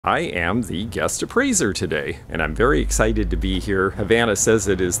I am the guest appraiser today, and I'm very excited to be here. Havana says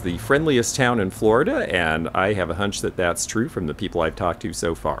it is the friendliest town in Florida, and I have a hunch that that's true from the people I've talked to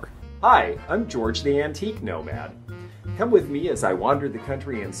so far. Hi, I'm George the Antique Nomad. Come with me as I wander the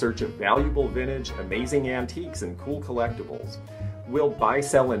country in search of valuable vintage, amazing antiques, and cool collectibles. We'll buy,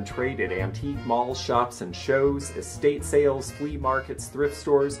 sell, and trade at antique malls, shops, and shows, estate sales, flea markets, thrift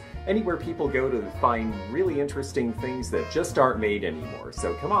stores, anywhere people go to find really interesting things that just aren't made anymore.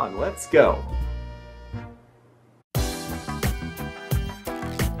 So come on, let's go!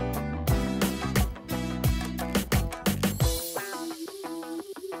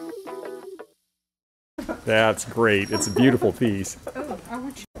 That's great. It's a beautiful piece.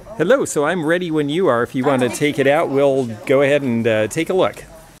 Hello, so I'm ready when you are. If you want to take it out, we'll go ahead and take a look.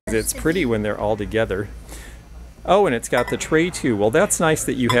 It's pretty when they're all together. Oh, and it's got the tray too. Well, that's nice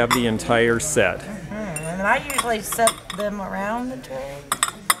that you have the entire set. And I usually set them around the tray.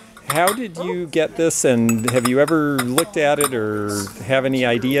 How did you get this, and have you ever looked at it or have any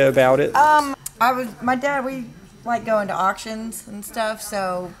idea about it? My dad, we like going to auctions and stuff,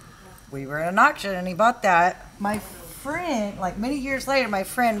 so we were at an auction and he bought that. My friend, like many years later, my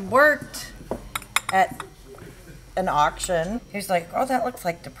friend worked at an auction. He was like, oh, that looks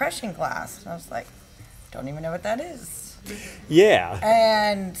like depression glass. And I was like, don't even know what that is. Yeah.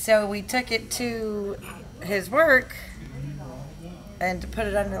 And so we took it to his work and put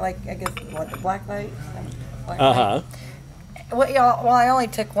it under, like, I guess, what, the black light? Uh-huh. Well, I only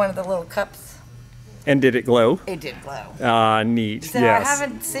took one of the little cups. And did it glow? It did glow. Ah, neat. So yes. I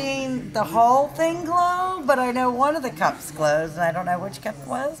haven't seen the whole thing glow, but I know one of the cups glows, and I don't know which cup it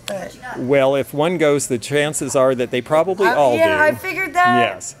was, but... Well, if one goes, the chances are that they probably all do. Yeah, I figured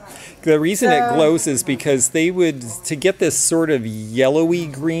that. Yes. The reason it glows is because they would, to get this sort of yellowy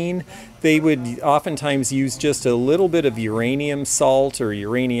green, they would oftentimes use just a little bit of uranium salt or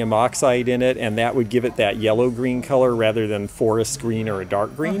uranium oxide in it, and that would give it that yellow-green color rather than forest green or a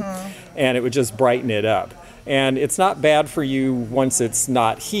dark green, and it would just brighten it up. And it's not bad for you once it's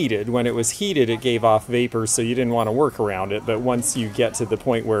not heated. When it was heated, it gave off vapor, so you didn't want to work around it, but once you get to the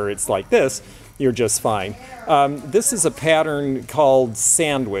point where it's like this, you're just fine. This is a pattern called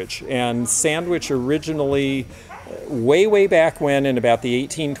sandwich, and sandwich originally, way back when, in about the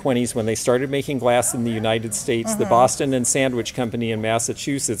 1820s, when they started making glass in the United States, the Boston and Sandwich Company in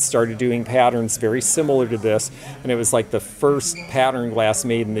Massachusetts started doing patterns very similar to this, and it was like the first pattern glass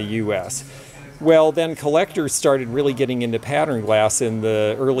made in the U.S. Well, then collectors started really getting into pattern glass in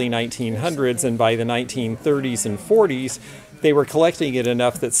the early 1900s, and by the 1930s and 40s, they were collecting it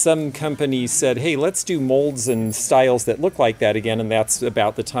enough that some companies said, hey, let's do molds and styles that look like that again, and that's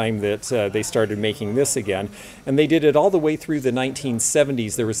about the time that they started making this again. And they did it all the way through the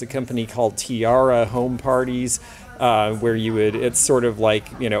 1970s. There was a company called Tiara Home Parties, where you would, it's sort of like,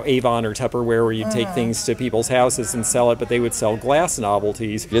 you know, Avon or Tupperware, where you'd take things to people's houses and sell it, but they would sell glass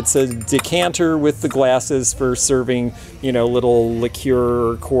novelties. It's a decanter with the glasses for serving, you know, little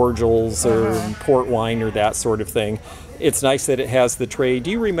liqueur or cordials or port wine or that sort of thing. It's nice that it has the tray.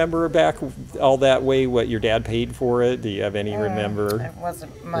 Do you remember back all that way what your dad paid for it? Do you have any It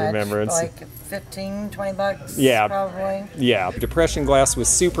wasn't much, like 15, 20 bucks, yeah, probably. Yeah, depression glass was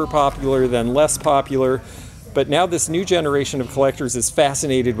super popular, then less popular. But now this new generation of collectors is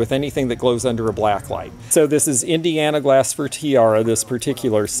fascinated with anything that glows under a black light. So this is Indiana glass for Tiara, this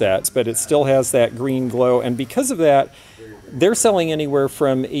particular set, but it still has that green glow. And because of that, they're selling anywhere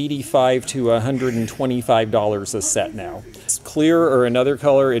from $85 to $125 a set now. It's clear or another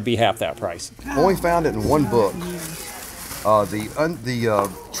color, it'd be half that price. I only found it in one book. The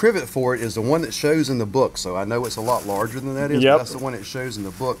trivet for it is the one that shows in the book, so I know it's a lot larger than that is. Yep. That's the one that shows in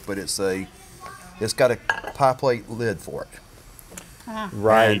the book, but it's got a pie plate lid for it.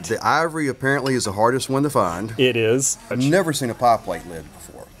 Right. And the ivory apparently is the hardest one to find. It is. I've never seen a pie plate lid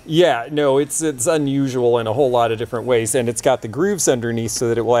before. Yeah, no, it's unusual in a whole lot of different ways, and it's got the grooves underneath so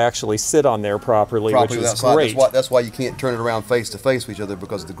that it will actually sit on there properly, which is great. That's why you can't turn it around face to face with each other,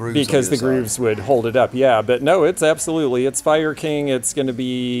 because the grooves. Because the grooves would hold it up, yeah. But no, it's absolutely, it's Fire King. It's going to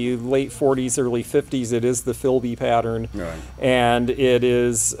be late 40s, early 50s. It is the Philby pattern, right. And it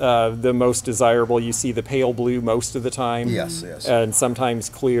is the most desirable. You see the pale blue most of the time. Yes. And sometimes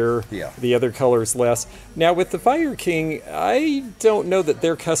clear. Yeah. The other colors less. Now with the Fire King, I don't know that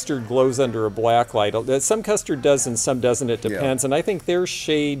their custard glows under a black light. Some custard does and some doesn't. It depends. Yeah. And I think their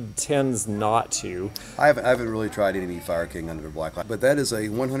shade tends not to. I haven't really tried any Fire King under a black light, but that is a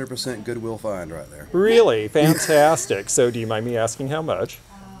 100% Goodwill find right there. Really? Fantastic. So do you mind me asking how much?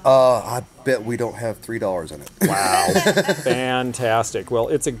 I bet we don't have $3 in it. Wow. Fantastic. Well,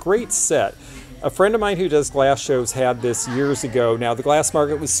 it's a great set. A friend of mine who does glass shows had this years ago. Now, the glass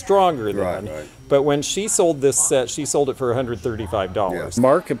market was stronger then. Right. But when she sold this set, she sold it for $135. Yes.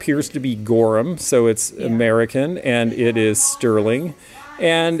 Mark appears to be Gorham, so it's American, and it is sterling.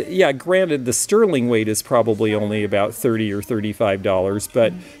 And yeah, granted, the sterling weight is probably only about $30 or $35,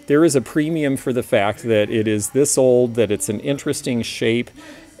 but there is a premium for the fact that it is this old, that it's an interesting shape,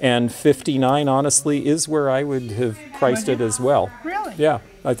 and 59 honestly is where I would have priced it as well. Really? Yeah,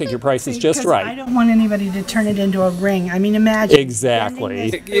 I think your price is just right. I don't want anybody to turn it into a ring. I mean, imagine. Exactly.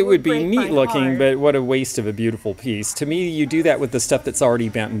 This, It would be break neat my looking, heart. but what a waste of a beautiful piece. To me, you do that with the stuff that's already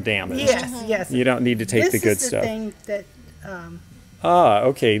bent and damaged. Yes. You don't need to take This the good is the stuff. thing that,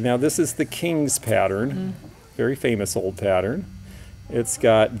 Okay, now this is the King's pattern. Very famous old pattern. It's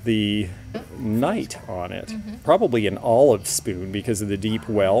got the knight on it. Probably an olive spoon because of the deep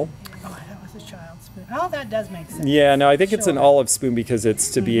well. oh, that was a child's spoon. Oh, that does make sense. Yeah, no, I think it's an Sure. olive spoon because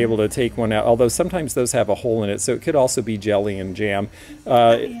it's to be able to take one out, although sometimes those have a hole in it, so it could also be jelly and jam.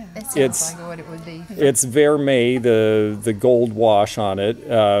 Yeah. It sounds It's- like what it would be. It's Vermeil, the gold wash on it,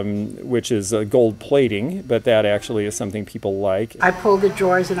 which is gold plating, but that actually is something people like. I pull the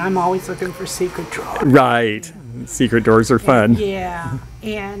drawers and I'm always looking for secret drawers. Right. Secret doors are fun. Yeah.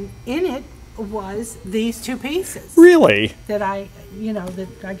 And in it was these two pieces Really? that I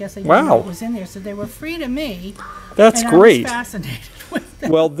guess I didn't Wow. know it was in there. So they were free to me. That's and great. I was fascinated with them.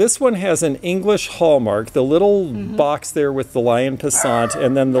 Well, this one has an English hallmark, the little box there with the lion passant,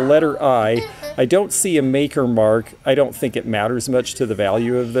 and then the letter I. I don't see a maker mark. I don't think it matters much to the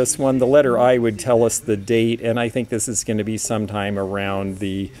value of this one. The letter I would tell us the date, and I think this is going to be sometime around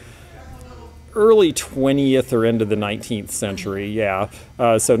the early 20th or end of the 19th century, yeah.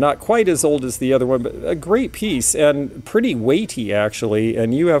 So not quite as old as the other one, but a great piece and pretty weighty, actually.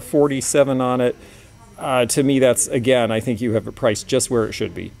 And you have 47 on it. To me, that's, again, I think you have it priced just where it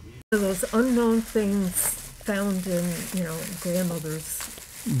should be. Those unknown things found in, grandmother's.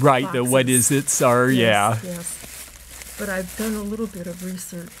 Right, the what is it's are, Yes. But I've done a little bit of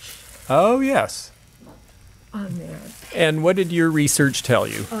research Oh, yes. on that. And what did your research tell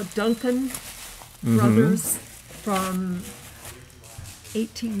you? Duncan Brothers from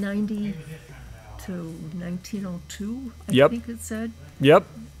 1890 to 1902, I Yep. think it said. Yep,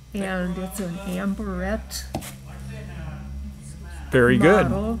 And it's an amberette very good.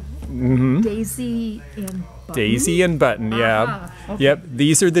 model. Daisy and Button. Daisy and Button, yeah. Aha, okay. Yep,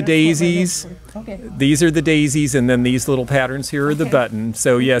 these are the daisies. Okay. These are the daisies, and then these little patterns here are the Okay. button.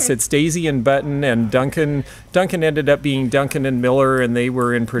 So yes, Okay. it's Daisy and Button, and Duncan ended up being Duncan and Miller, and they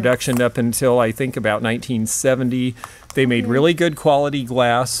were in production up until I think about 1970. They made really good quality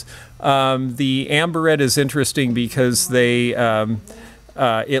glass. The amberette is interesting because they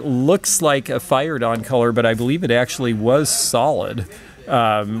it looks like a fired on color, but I believe it actually was solid.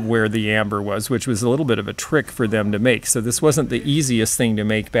 Where the amber was, which was a little bit of a trick for them to make. So this wasn't the easiest thing to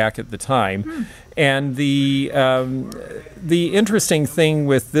make back at the time. And the interesting thing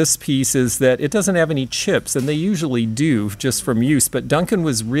with this piece is that it doesn't have any chips, and they usually do just from use. But Duncan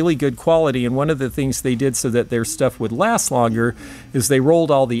was really good quality, and one of the things they did so that their stuff would last longer is they rolled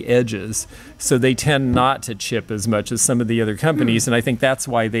all the edges. So they tend not to chip as much as some of the other companies, and I think that's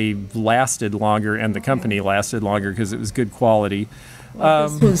why they lasted longer, and the company lasted longer because it was good quality.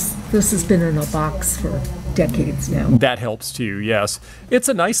 This has been in a box for decades now. That helps too, yes. It's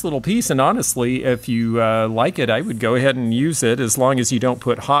a nice little piece, and honestly, if you like it, I would go ahead and use it. As long as you don't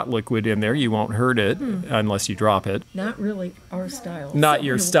put hot liquid in there, you won't hurt it unless you drop it. Not really our style. Not so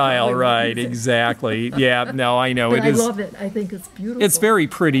your I style, wouldn't right, use it. exactly. Yeah, no, I know. But It I is. love it. I think it's beautiful. It's very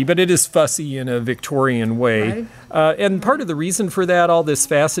pretty, but it is fussy in a Victorian way. And part of the reason for that, all this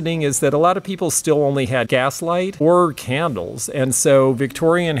faceting, is that a lot of people still only had gaslight or candles. And so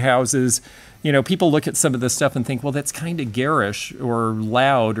Victorian houses, people look at some of this stuff and think, well, that's kind of garish or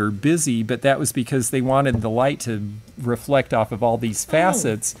loud or busy, but that was because they wanted the light to reflect off of all these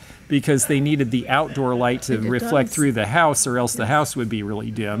facets because they needed the outdoor light to reflect through the house, or else the house would be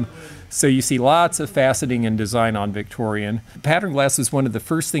really dim. So you see lots of faceting and design on Victorian. Pattern glass was one of the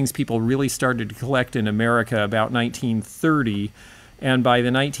first things people really started to collect in America about 1930. And by the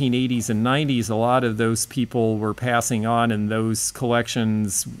 1980s and 90s, a lot of those people were passing on, and those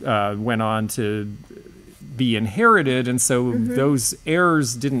collections went on to be inherited. And so those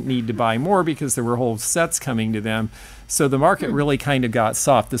heirs didn't need to buy more because there were whole sets coming to them. So the market really kind of got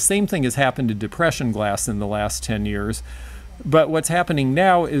soft. The same thing has happened to depression glass in the last 10 years. But what's happening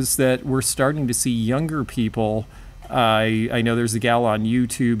now is that we're starting to see younger people. I know there's a gal on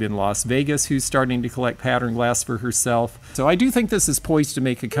YouTube in Las Vegas who's starting to collect pattern glass for herself. So I do think this is poised to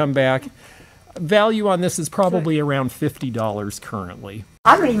make a comeback. Value on this is probably around $50 currently.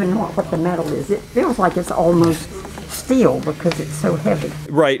 I don't even know what the metal is. It feels like it's almost steel because it's so heavy.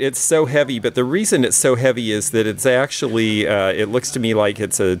 Right, it's so heavy, but the reason it's so heavy is that it's actually, it looks to me like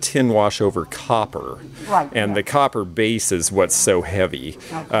it's a tin wash over copper. Right. And the copper base is what's so heavy.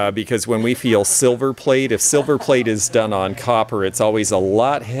 Because when we feel silver plate, if silver plate is done on copper, it's always a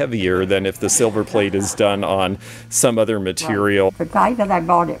lot heavier than if the silver plate is done on some other material. Right. The guy that I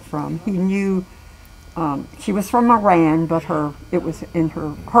bought it from, he knew, she was from Iran, but it was in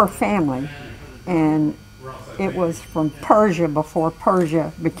her family, and it was from Persia before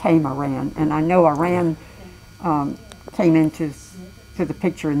Persia became Iran. And I know Iran came into the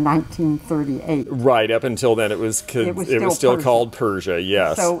picture in 1938. Right, up until then it was still called Persia,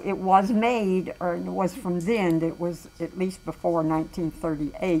 yes. So it was made, or it was from then, it was at least before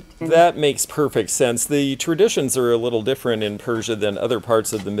 1938. That makes perfect sense. The traditions are a little different in Persia than other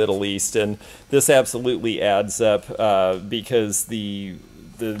parts of the Middle East, and this absolutely adds up because the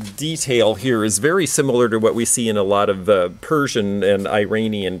detail here is very similar to what we see in a lot of Persian and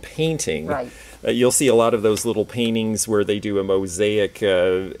Iranian painting. Right. You'll see a lot of those little paintings where they do a mosaic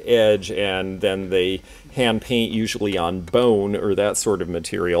edge and then they hand paint usually on bone or that sort of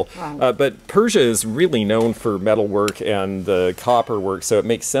material. Right. But Persia is really known for metalwork and the copper work, so it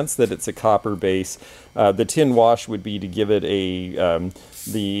makes sense that it's a copper base. The tin wash would be to give it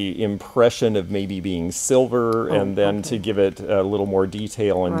the impression of maybe being silver, and then to give it a little more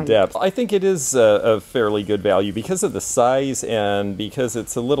detail and depth. I think it is a fairly good value because of the size and because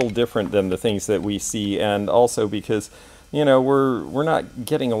it's a little different than the things that we see, and also because, you know, we're not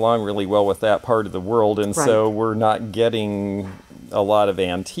getting along really well with that part of the world, and so we're not getting a lot of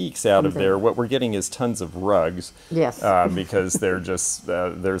antiques out of there. What we're getting is tons of rugs. Yes. Because they're just,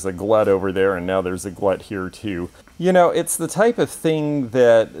 there's a glut over there and now there's a glut here too. You know, it's the type of thing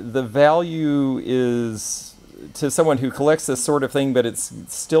that the value is to someone who collects this sort of thing, but it's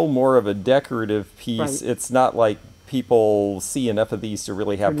still more of a decorative piece. It's not like people see enough of these to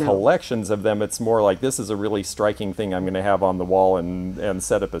really have collections of them. It's more like, this is a really striking thing I'm going to have on the wall and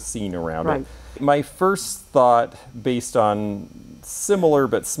set up a scene around it. My first thought, based on similar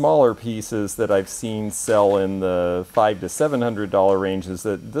but smaller pieces that I've seen sell in the $500 to $700 range, is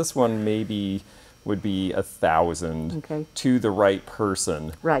that this one maybe would be $1,000 to the right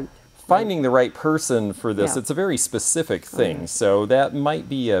person. Right. Finding the right person for this, it's a very specific thing, so that might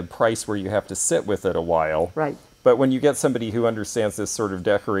be a price where you have to sit with it a while. Right. But when you get somebody who understands this sort of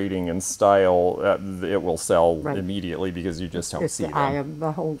decorating and style, it will sell immediately because you just don't see them. It's the eye of the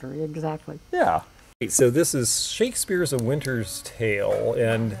beholder, exactly. Yeah. So this is Shakespeare's A Winter's Tale,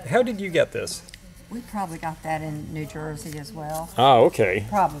 and how did you get this? We probably got that in New Jersey as well. Ah, okay.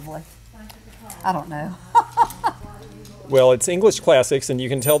 Probably. I don't know. Well, it's English classics, and you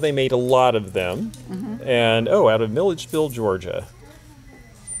can tell they made a lot of them. And, out of Milledgeville, Georgia.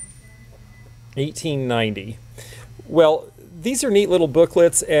 1890. Well, these are neat little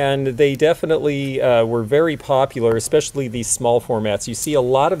booklets, and they definitely were very popular, especially these small formats. You see a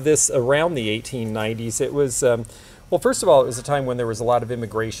lot of this around the 1890s. It was, well, first of all, it was a time when there was a lot of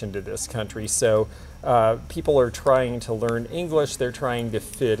immigration to this country, so people are trying to learn English, they're trying to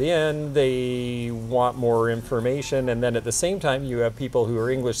fit in, they want more information, and then at the same time you have people who are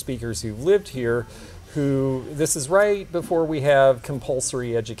English speakers who've lived here who, this is right before we have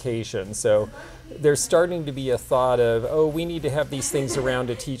compulsory education, so there's starting to be a thought of, oh, we need to have these things around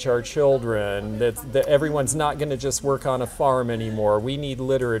to teach our children, that everyone's not going to just work on a farm anymore, we need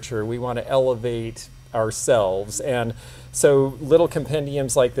literature, we want to elevate ourselves. And so little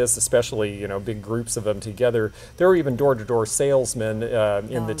compendiums like this, especially, you know, big groups of them together, there were even door-to-door salesmen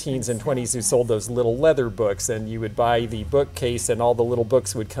in the teens and 20s who sold those little leather books, and you would buy the bookcase and all the little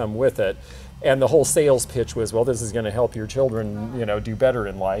books would come with it, and the whole sales pitch was, well, this is going to help your children, you know, do better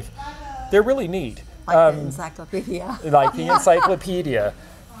in life. They're really neat. Like the encyclopedia. Like the encyclopedia.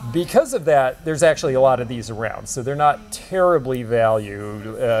 Because of that, there's actually a lot of these around, so they're not terribly valued.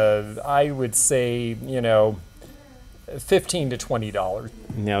 I would say, you know, $15 to $20.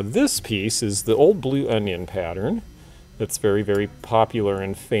 Now this piece is the old blue onion pattern that's very, very popular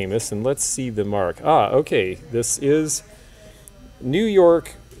and famous, and let's see the mark. Ah, okay, this is New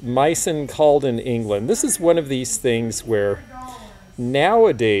York, Meissen, Calden, England. This is one of these things where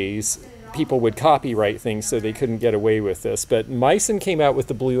nowadays people would copyright things so they couldn't get away with this, but Meissen came out with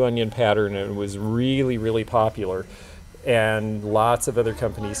the blue onion pattern and it was really, really popular, and lots of other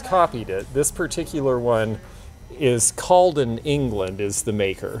companies copied it. This particular one is Calden, England, is the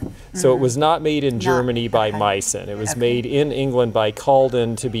maker. So it was not made in Germany by Meissen. It was made in England by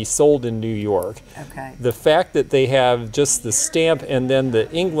Calden to be sold in New York. Okay. The fact that they have just the stamp and then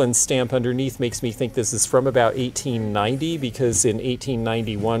the England stamp underneath makes me think this is from about 1890, because in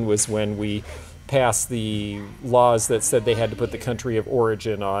 1891 was when we passed the laws that said they had to put the country of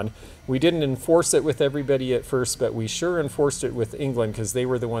origin on. We didn't enforce it with everybody at first, but we sure enforced it with England, because they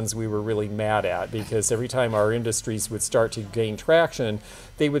were the ones we were really mad at, because every time our industries would start to gain traction,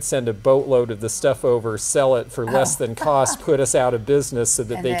 they would send a boatload of the stuff over, sell it for less than cost, put us out of business so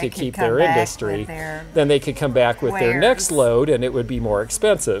that And they they could could keep come their back industry. with their Then they could come back with their next wares. load, and it would be more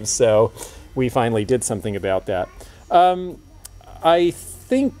expensive. So we finally did something about that. I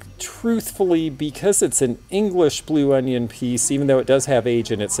think, truthfully, because it's an English blue onion piece, even though it does have age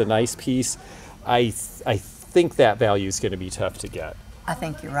and it's a nice piece, I think that value is going to be tough to get. I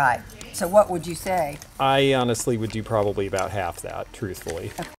think you're right. So what would you say? I honestly would do probably about half that,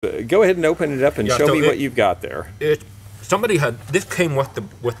 truthfully. Go ahead and open it up and Yeah, show so me what you've got there. Somebody had, this came with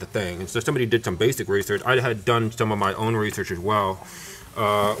the thing, and so somebody did some basic research. I had done some of my own research as well.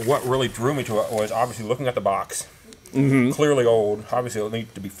 What really drew me to it was obviously looking at the box. Clearly old. Obviously, it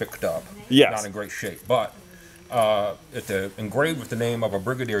needs to be fixed up. Yes. Not in great shape, but it's engraved with the name of a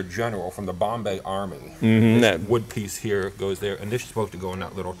brigadier general from the Bombay Army. This wood piece here goes there, and this is supposed to go in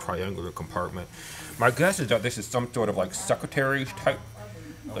that little triangular compartment. My guess is that this is some sort of like secretary type,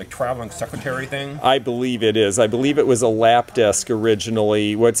 like traveling secretary thing. I believe it is. I believe it was a lap desk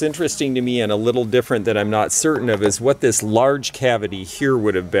originally. What's interesting to me and a little different that I'm not certain of is what this large cavity here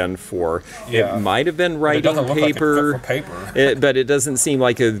would have been for. Yeah. It might have been It writing doesn't look like paper, it's fit for paper. but it doesn't seem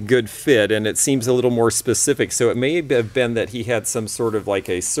like a good fit, and it seems a little more specific. So it may have been that he had some sort of like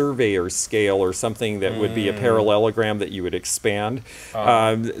a surveyor scale or something that would be a parallelogram that you would expand.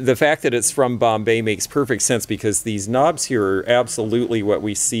 The fact that it's from Bombay makes perfect sense, because these knobs here are absolutely what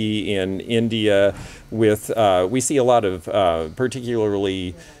we see in India with, we see a lot of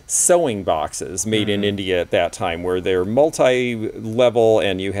particularly sewing boxes made in India at that time, where they're multi-level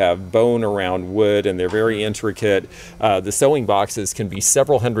and you have bone around wood and they're very intricate. The sewing boxes can be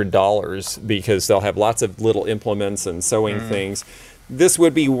several $100s because they'll have lots of little implements and sewing things. This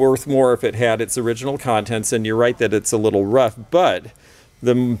would be worth more if it had its original contents, and you're right that it's a little rough, but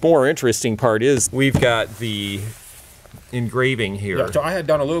the more interesting part is we've got the engraving here. Yeah, so I had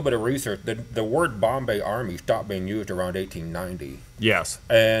done a little bit of research. The word Bombay Army stopped being used around 1890. Yes.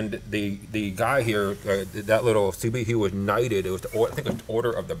 And the guy here, that little CB, he was knighted. It was I think it was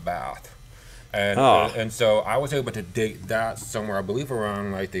Order of the Bath. And and so I was able to date that somewhere, I believe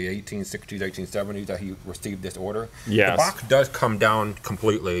around like the 1860s, 1870s, that he received this order. Yes. The box does come down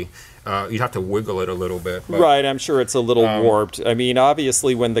completely. You'd have to wiggle it a little bit. But, right, I'm sure it's a little warped. I mean,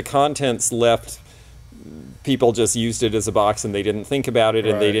 obviously, when the contents left, people just used it as a box and they didn't think about it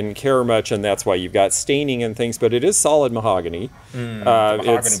and they didn't care much, and that's why you've got staining and things, but it is solid mahogany.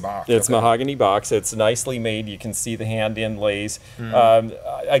 It's mahogany box. It's nicely made. You can see the hand inlays.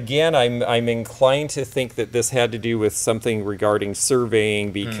 Again, I'm inclined to think that this had to do with something regarding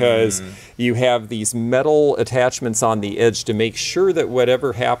surveying, because you have these metal attachments on the edge to make sure that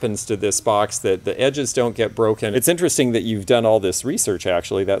whatever happens to this box, that the edges don't get broken. It's interesting that you've done all this research,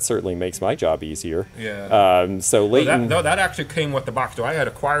 actually. That certainly makes my job easier. Yeah. So Leighton... No, that actually came with the box. So I had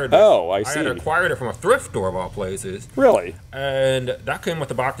acquired it. I see. I had acquired it from a thrift store of all places. Really? And that came with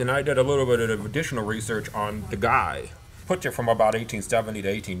the box, and I did a little bit of additional research on the guy. Puts it from about 1870 to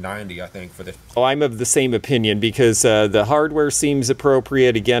 1890, I think, for this. Oh, I'm of the same opinion, because the hardware seems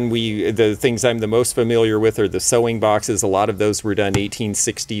appropriate. Again, the things I'm the most familiar with are the sewing boxes. A lot of those were done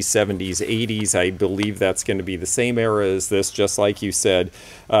 1860s, 70s, 80s. I believe that's going to be the same era as this, just like you said.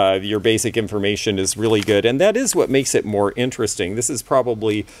 Your basic information is really good, and that is what makes it more interesting. This is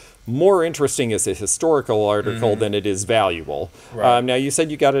probably more interesting as a historical article than it is valuable. Right. Now, you said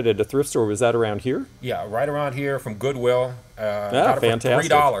you got it at a thrift store. Was that around here? Yeah, right around here from Goodwill. Got it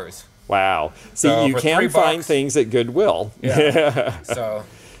fantastic. for $3. Wow. See, So you for can find $3 things at Goodwill. Yeah. So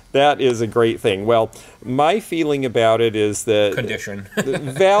that is a great thing. Well, my feeling about it is that condition.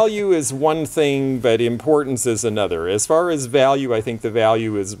 value is one thing, but importance is another. As far as value, I think the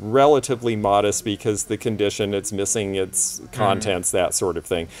value is relatively modest because the condition, it's missing its contents, that sort of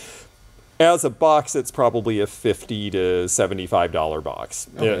thing. As a box, it's probably a $50 to $75 box.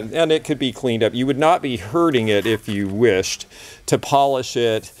 Okay. And it could be cleaned up. You would not be hurting it if you wished to polish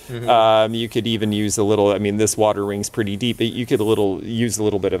it. You could even use a little, I mean, this water ring's pretty deep. You could use a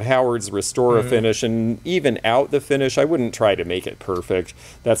little bit of Howard's, restore a finish, and even out the finish. I wouldn't try to make it perfect.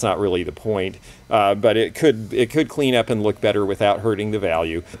 That's not really the point. But it could clean up and look better without hurting the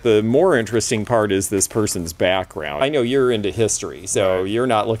value. The more interesting part is this person's background. I know you're into history, so you're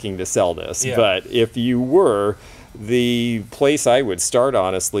not looking to sell this. Yeah. But if you were, the place I would start,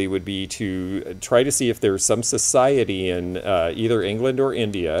 honestly, would be to try to see if there's some society in either England or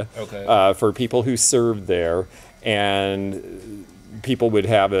India for people who served there, and people would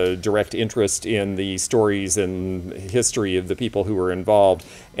have a direct interest in the stories and history of the people who were involved,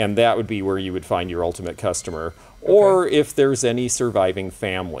 and that would be where you would find your ultimate customer. Or if there's any surviving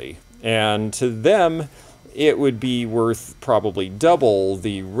family. And to them, it would be worth probably double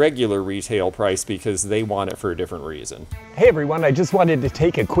the regular retail price because they want it for a different reason. Hey everyone, I just wanted to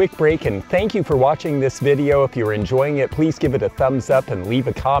take a quick break and thank you for watching this video. If you're enjoying it, please give it a thumbs up and leave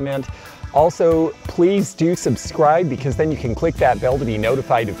a comment. Also, please do subscribe because then you can click that bell to be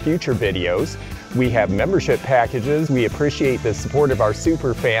notified of future videos. We have membership packages. We appreciate the support of our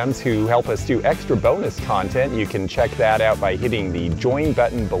super fans who help us do extra bonus content. You can check that out by hitting the join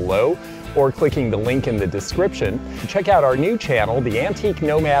button below or clicking the link in the description. Check out our new channel, the Antique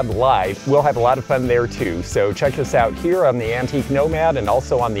Nomad Live. We'll have a lot of fun there too. So check us out here on the Antique Nomad and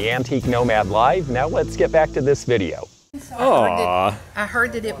also on the Antique Nomad Live. Now let's get back to this video. I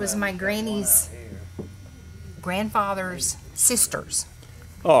heard that it was my granny's grandfather's sister's.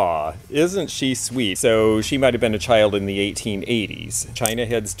 Aw, isn't she sweet? So she might have been a child in the 1880s. China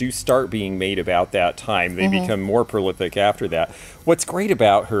heads do start being made about that time. They become more prolific after that. What's great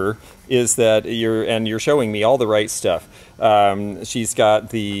about her is that you're showing me all the right stuff. She's got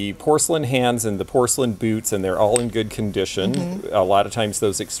the porcelain hands and the porcelain boots, and they're all in good condition. A lot of times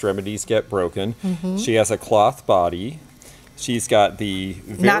those extremities get broken. She has a cloth body. She's got the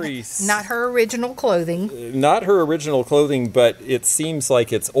very... Not her original clothing. Not her original clothing, but it seems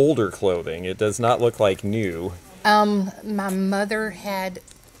like it's older clothing. It does not look like new. My mother had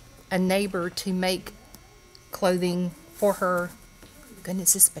a neighbor to make clothing for her.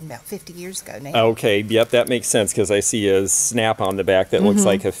 Goodness, this has been about 50 years ago now. Okay, yep, that makes sense because I see a snap on the back that looks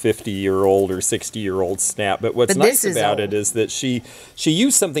like a 50-year-old or 60-year-old snap. But what's nice about it is that she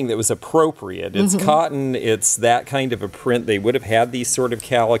used something that was appropriate. It's cotton, it's that kind of a print. They would have had these sort of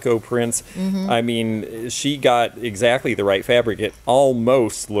calico prints. I mean, she got exactly the right fabric. It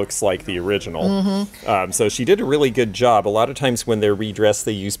almost looks like the original. So she did a really good job. A lot of times when they're redressed,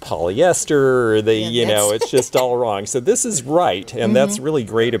 they use polyester, or they, you know, it's just all wrong. So this is right, and that's really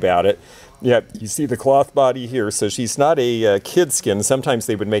great about it. Yeah, you see the cloth body here, so she's not a kid skin. Sometimes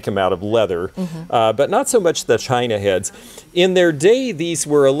they would make them out of leather, but not so much the China heads. In their day, these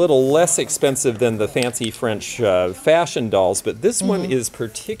were a little less expensive than the fancy French fashion dolls, but this one is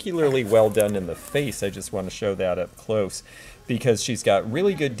particularly well done in the face. I just want to show that up close, because she's got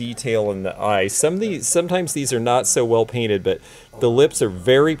really good detail in the eyes. Sometimes these are not so well painted, but the lips are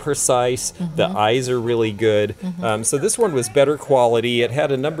very precise. The eyes are really good. So this one was better quality. It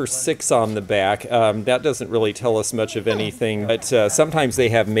had a number 6 on the back. That doesn't really tell us much of anything, but sometimes they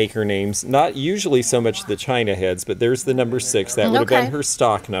have maker names. Not usually so much the China heads, but there's the number 6. That would have been her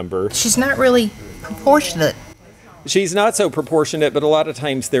stock number. She's not really proportionate. She's not so proportionate, but a lot of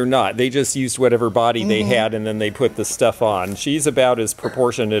times they're not. They just used whatever body they had, and then they put the stuff on. She's about as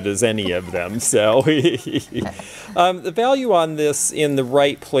proportionate as any of them. So the value on this in the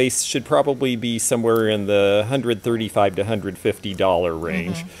right place should probably be somewhere in the $135 to $150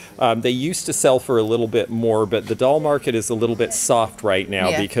 range. They used to sell for a little bit more, but the doll market is a little bit soft right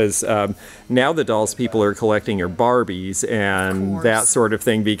now because now the dolls people are collecting are Barbies and that sort of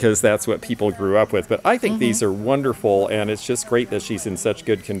thing, because that's what people grew up with. But I think these are wonderful, and it's just great that she's in such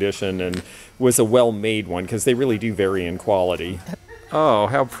good condition and was a well-made one, because they really do vary in quality. Oh,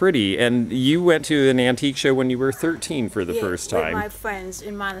 how pretty. And you went to an antique show when you were 13 for the first time. With my friends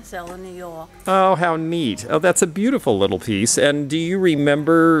in Monticello, New York. Oh, how neat. Oh, that's a beautiful little piece. And do you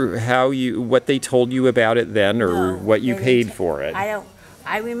remember what they told you about it then, or what you paid for it? I don't.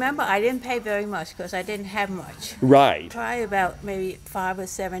 I remember I didn't pay very much because I didn't have much. Right. Probably about maybe $5 or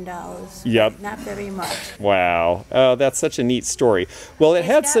 $7. Yep. Not very much. Wow. Oh, that's such a neat story. Well, it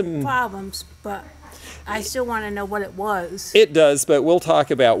had some problems, but I still want to know what it was. It does, but we'll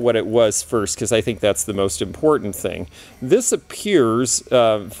talk about what it was first, because I think that's the most important thing. This appears,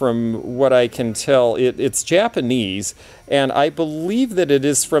 from what I can tell, it's Japanese, and I believe that it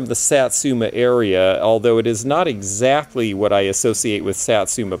is from the Satsuma area, although it is not exactly what I associate with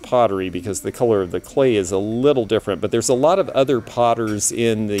Satsuma pottery, because the color of the clay is a little different, but there's a lot of other potters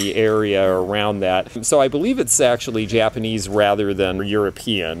in the area around that. So I believe it's actually Japanese rather than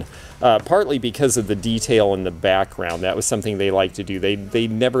European. Partly because of the detail in the background. That was something they like to do. They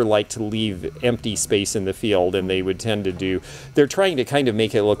never like to leave empty space in the field, and they would tend to do, they're trying to kind of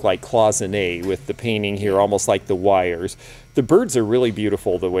make it look like cloisonné with the painting here, almost like the wires. The birds are really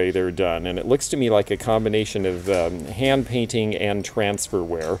beautiful the way they're done, and it looks to me like a combination of hand painting and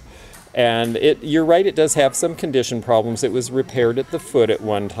transferware. And you're right, it does have some condition problems. It was repaired at the foot at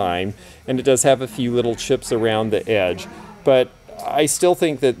one time, and it does have a few little chips around the edge. But I still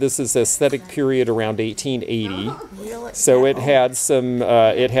think that this is aesthetic period around 1880, so it had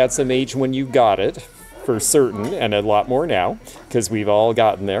some age when you got it, for certain, and a lot more now, because we've all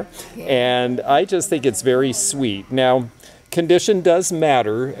gotten there. And I just think it's very sweet. Now, condition does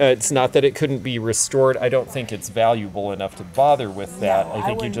matter. It's not that it couldn't be restored. I don't think it's valuable enough to bother with that. No, I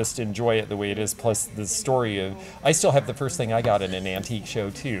think you just enjoy it the way it is, plus the story of, I still have the first thing I got in an antique show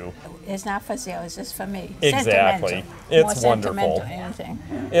too. It's not for sale, it's just for me. Exactly. It's wonderful. Anything.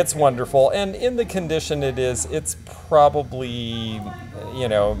 It's wonderful. And in the condition it is, it's probably, you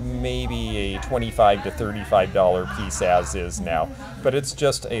know, maybe a $25 to $35 piece as is now. But it's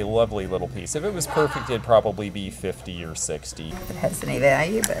just a lovely little piece. If it was perfect, it'd probably be 50 or 60. If it has any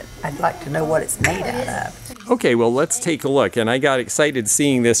value, but I'd like to know what it's made out of. Okay, well, let's take a look. And I got excited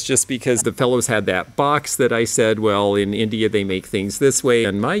seeing this just because the fellows had that box that I said, well, in India they make things this way.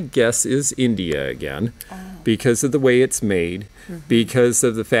 And my guess is India again, because of the way it's made, because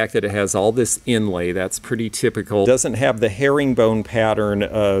of the fact that it has all this inlay. That's pretty typical. It doesn't have the herringbone pattern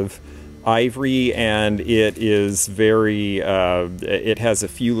of ivory, and it is very, it has a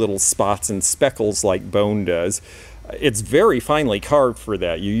few little spots and speckles like bone does. It's very finely carved for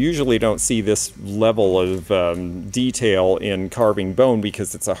that. You usually don't see this level of detail in carving bone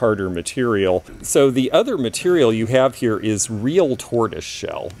because it's a harder material. So the other material you have here is real tortoise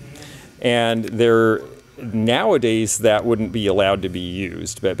shell, and nowadays that wouldn't be allowed to be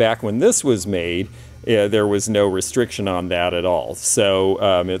used, but back when this was made, there was no restriction on that at all.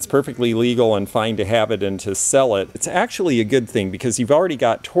 So it's perfectly legal and fine to have it and to sell it. It's actually a good thing because you've already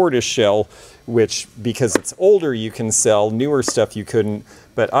got tortoise shell, which, because it's older, you can sell. Newer stuff you couldn't.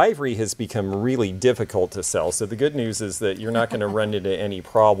 But ivory has become really difficult to sell. So the good news is that you're not going to run into any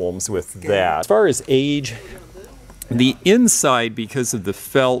problems with that. As far as age, the inside, because of the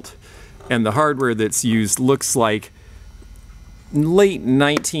felt and the hardware that's used, looks like late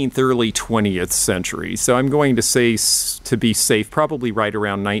 19th, early 20th century. So I'm going to say, to be safe, probably right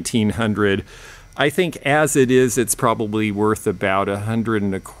around 1900. I think as it is, it's probably worth about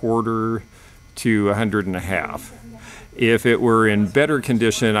 $125 to $150. If it were in better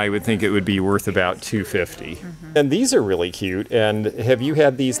condition, I would think it would be worth about $250. And these are really cute. And have you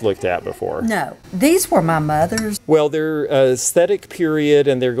had these looked at before? No, these were my mother's. Well, they're aesthetic period,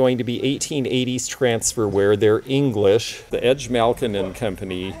 and they're going to be 1880s transferware. They're English. The Edge Malkin and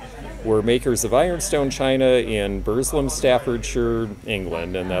Company were makers of ironstone china in Burslem, Staffordshire,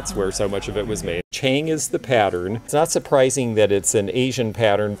 England, and that's where so much of it was made. Chang is the pattern. It's not surprising that it's an Asian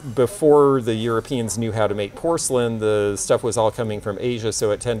pattern. Before the Europeans knew how to make porcelain, the stuff was all coming from Asia,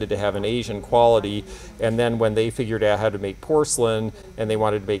 so it tended to have an Asian quality. And then when they figured out how to make porcelain and they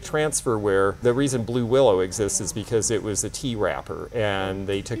wanted to make transferware, the reason Blue Willow exists is because it was a tea wrapper, and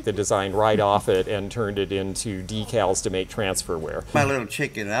they took the design right off it and turned it into decals to make transferware. My little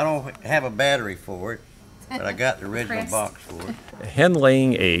chicken, I don't have a battery for it, but I got the original box for it. Hen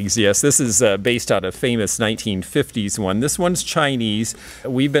laying eggs, yes, this is based on a famous 1950s one. This one's Chinese.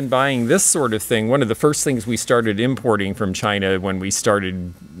 We've been buying this sort of thing. One of the first things we started importing from China when we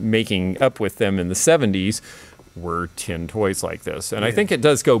started making up with them in the 70s were tin toys like this. And I think it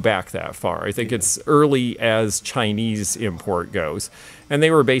does go back that far. I think it's early as Chinese import goes. And they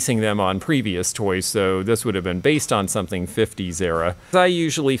were basing them on previous toys, so this would have been based on something 50s era. I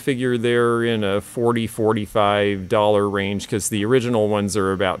usually figure they're in a $40, $45 range because the original ones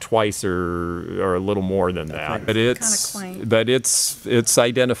are about twice or a little more than that. But it's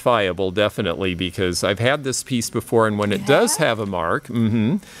identifiable definitely, because I've had this piece before, and when it does have a mark,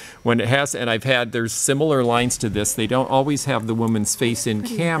 when it has, and there's similar lines to this. They don't always have the woman's face in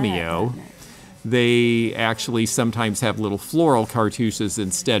cameo. They actually sometimes have little floral cartouches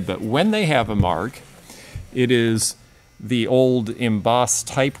instead, but when they have a mark, it is the old embossed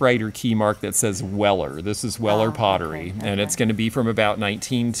typewriter key mark that says Weller. This is Weller pottery, and it's going to be from about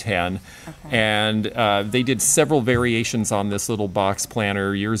 1910. And they did several variations on this little box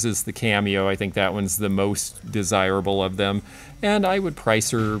planner. Yours is the Cameo. I think that one's the most desirable of them. And I would price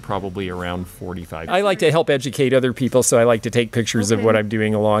her probably around $45. I like to help educate other people, so I like to take pictures of what I'm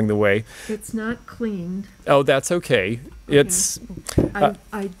doing along the way. It's not cleaned. Oh, that's okay. It's.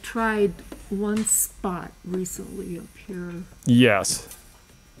 I tried one spot recently up here. Yes.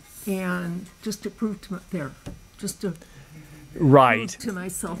 And just to prove to right to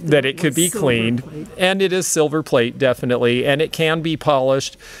myself that it could be cleaned, and it is silver plate, definitely, and it can be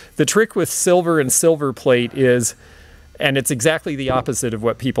polished. The trick with silver and silver plate is, and it's exactly the opposite of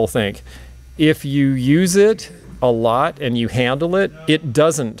what people think, if you use it a lot and you handle it, it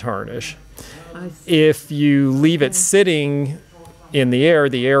doesn't tarnish. If you leave it sitting in the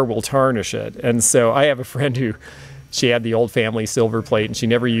air will tarnish it. And so I have a friend who, she had the old family silver plate and she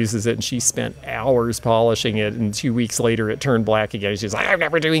never uses it, and she spent hours polishing it, and 2 weeks later it turned black again. She's like, I'm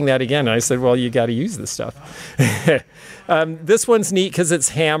never doing that again. And I said, well, you got to use this stuff. This one's neat because it's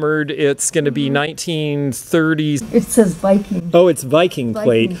hammered. It's going to be 1930s. It says Viking. Oh, it's Viking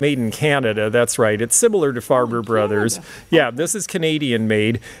plate, made in Canada. That's right. It's similar to Farber Brothers. Yeah, this is Canadian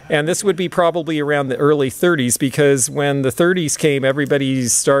made, and this would be probably around the early 30s, because when the 30s came, everybody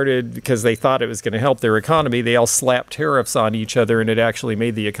started, because they thought it was going to help their economy, they all slapped tariffs on each other, and it actually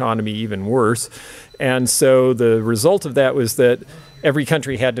made the economy even worse. And so the result of that was that every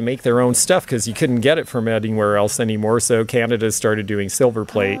country had to make their own stuff because you couldn't get it from anywhere else anymore. So Canada started doing silver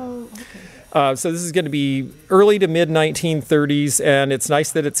plate. So this is going to be early to mid 1930s, and it's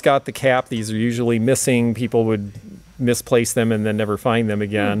nice that it's got the cap. These are usually missing. People would misplace them and then never find them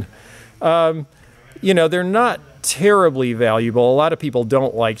again. You know, they're not terribly valuable. A lot of people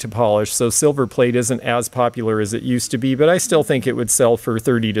don't like to polish, so silver plate isn't as popular as it used to be, but I still think it would sell for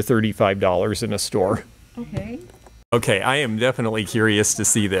 $30 to $35 in a store. Okay. Okay, I am definitely curious to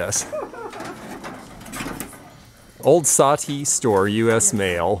see this. Old Sati Store, U.S.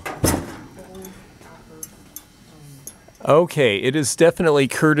 Mail. Okay, it is definitely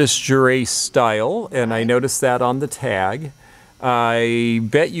Curtis Jure style, and I noticed that on the tag. I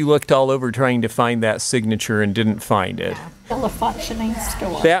bet you looked all over trying to find that signature and didn't find it. Still a functioning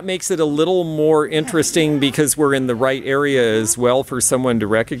store. That makes it a little more interesting because we're in the right area as well for someone to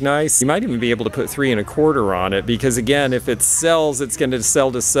recognize. You might even be able to put 3 1/4 on it, because again, if it sells, it's going to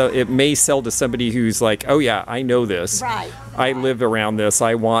sell to it may sell to somebody who's like, oh yeah, I know this. Right. I live around this.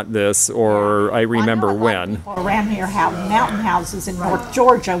 I want this, or I remember when. People around here have mountain houses in North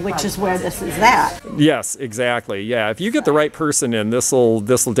Georgia, which is where this is at. Yes, exactly. Yeah, if you get the right person in, this'll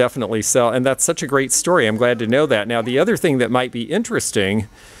definitely sell, and that's such a great story. I'm glad to know that. Now, the other thing that might be interesting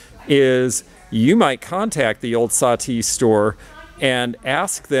is you might contact the Old Sati store and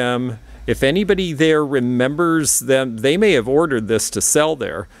ask them if anybody there remembers them. They may have ordered this to sell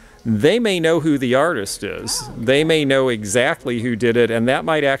there. They may know who the artist is. They may know exactly who did it, and that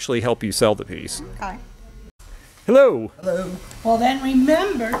might actually help you sell the piece. Okay. Hello. Hello. Well, then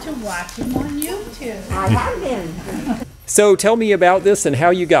remember to watch him on YouTube. I have been. So tell me about this and how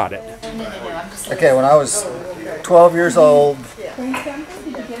you got it. Okay, when I was 12 years old,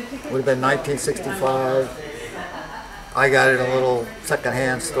 would have been 1965, I got it in a little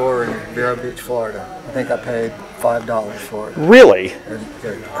secondhand store in Vero Beach, Florida. I think I paid $5 for it. Really?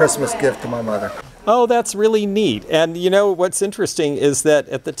 A Christmas gift to my mother. Oh, that's really neat. And you know, what's interesting is that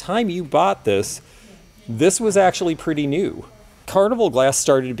at the time you bought this, this was actually pretty new. Carnival glass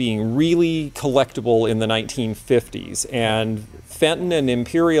started being really collectible in the 1950s, and Fenton and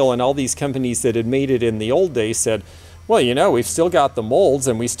Imperial and all these companies that had made it in the old days said, well, you know, we've still got the molds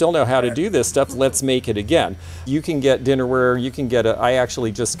and we still know how to do this stuff, let's make it again. You can get dinnerware, you can get I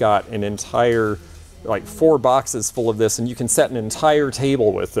actually just got an entire, like 4 boxes full of this, and you can set an entire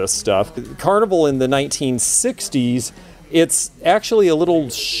table with this stuff. Carnival in the 1960s, it's actually a little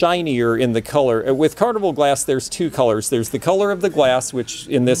shinier in the color. With Carnival glass, there's 2 colors. There's the color of the glass, which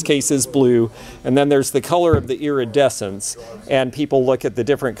in this case is blue, and then there's the color of the iridescence, and people look at the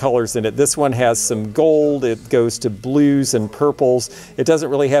different colors in it. This one has some gold, it goes to blues and purples. It doesn't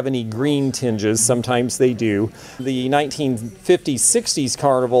really have any green tinges, sometimes they do. The 1950s, 60s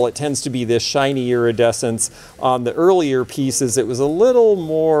Carnival, it tends to be this shiny iridescence. On the earlier pieces, it was a little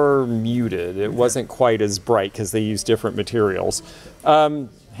more muted. It wasn't quite as bright because they used different materials.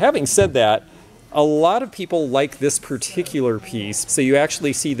 Having said that, a lot of people like this particular piece. So you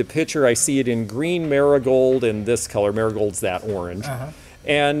actually see the picture. I see it in green marigold and this color. Marigold's that orange.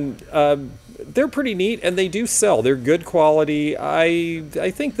 And They're pretty neat, and they do sell. They're good quality.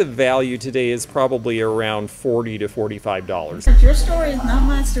 I think the value today is probably around $40 to $45. Your story is not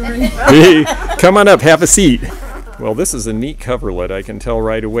my story. Come on up, have a seat. Well, this is a neat coverlet, I can tell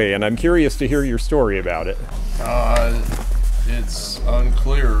right away, and I'm curious to hear your story about it. It's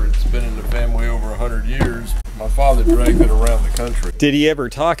unclear. It's been in the family over 100 years. My father dragged it around the country. Did he ever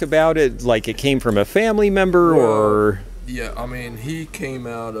talk about it, like it came from a family member, or? Yeah, I mean, he came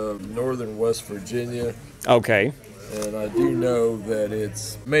out of northern West Virginia. Okay. And I do know that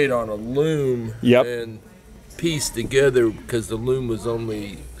it's made on a loom. Yep. And pieced together because the loom was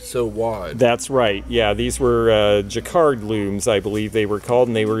only so wide. That's right. Yeah, these were jacquard looms, I believe they were called,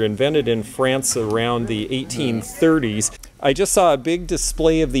 and they were invented in France around the 1830s. I just saw a big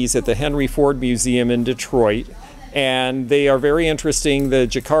display of these at the Henry Ford Museum in Detroit, and they are very interesting. The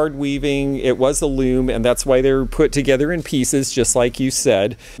jacquard weaving, it was a loom, and that's why they're put together in pieces, just like you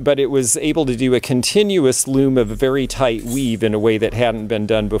said. But it was able to do a continuous loom of a very tight weave in a way that hadn't been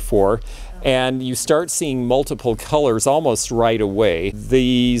done before. And you start seeing multiple colors almost right away.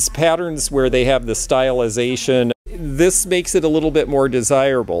 These patterns where they have the stylization, this makes it a little bit more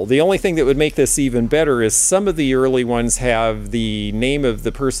desirable. The only thing that would make this even better is some of the early ones have the name of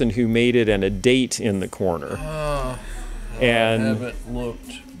the person who made it and a date in the corner. And I haven't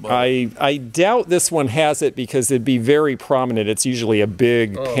looked. I doubt this one has it because it'd be very prominent. It's usually a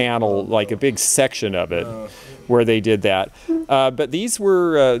big panel, like a big section of it where they did that. But these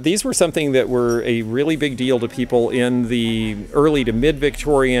were something that were a really big deal to people in the early to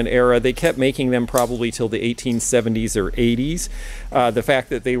mid-Victorian era. They kept making them probably till the 1870s or 80s. The fact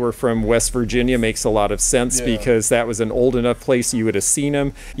that they were from West Virginia makes a lot of sense because that was an old enough place you would have seen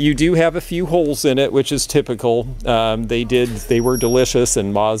them. You do have a few holes in it, which is typical. They were delicious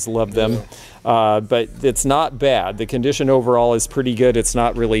and Moz loved them. But it's not bad. The condition overall is pretty good. It's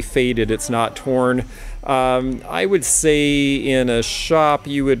not really faded. It's not torn. I would say in a shop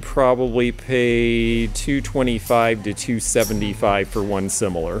you would probably pay $225 to $275 for one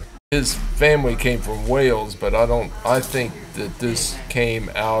similar. His family came from Wales, but I think that this came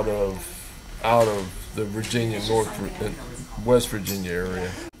out of the West Virginia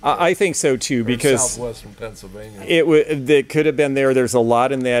area. I think so too, because southwestern Pennsylvania. It could have been there. There's a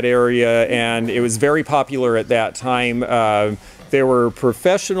lot in that area, and it was very popular at that time. There were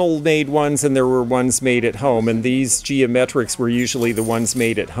professional made ones and there were ones made at home, and these geometrics were usually the ones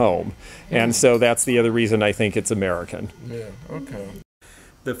made at home. And so that's the other reason I think it's American. Yeah, okay.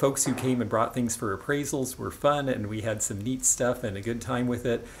 The folks who came and brought things for appraisals were fun, and we had some neat stuff and a good time with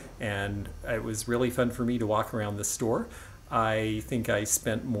it, and it was really fun for me to walk around the store. I think I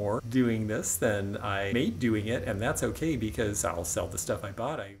spent more doing this than I made doing it, and that's okay because I'll sell the stuff I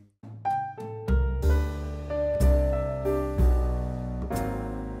bought.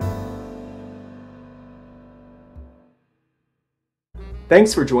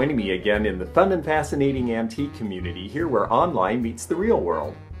 Thanks for joining me again in the fun and fascinating antique community here where online meets the real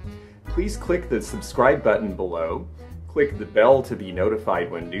world. Please click the subscribe button below, click the bell to be notified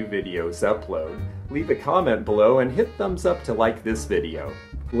when new videos upload, leave a comment below, and hit thumbs up to like this video.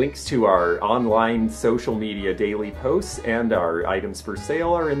 Links to our online social media daily posts and our items for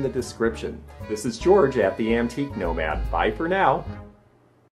sale are in the description. This is George at the Antique Nomad. Bye for now.